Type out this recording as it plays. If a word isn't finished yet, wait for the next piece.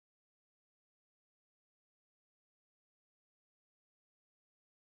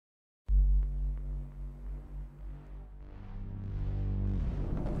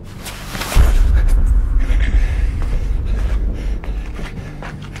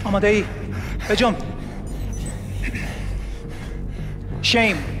آماده بجم.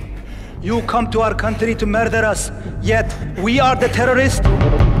 Shame. You come to our country to murder us, yet we are the terrorists.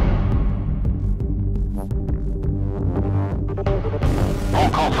 All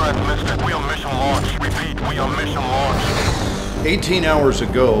call signs listed. We on mission launch. Repeat, we on mission launch. 18 hours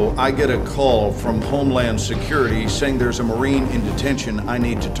ago, I get a call from Homeland Security saying there's a Marine in detention I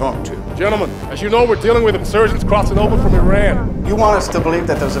need to talk to. Gentlemen, as you know, we're dealing with insurgents crossing over from Iran. You want us to believe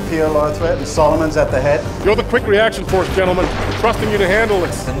that there's a PLR threat and Solomon's at the head? You're the quick reaction force, gentlemen. We're trusting you to handle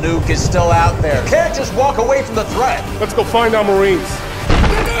this. The nuke is still out there. Can't just walk away from the threat. Let's go find our Marines.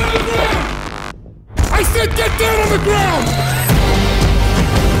 I said get down on the ground!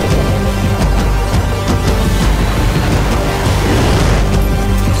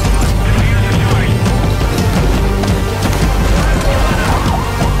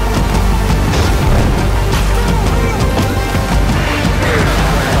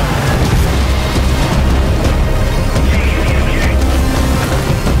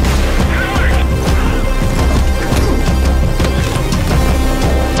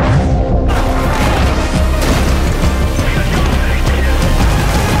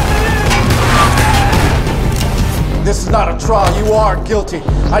 This is not a trial. You are guilty.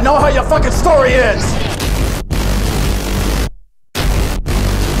 I know how your fucking story ends.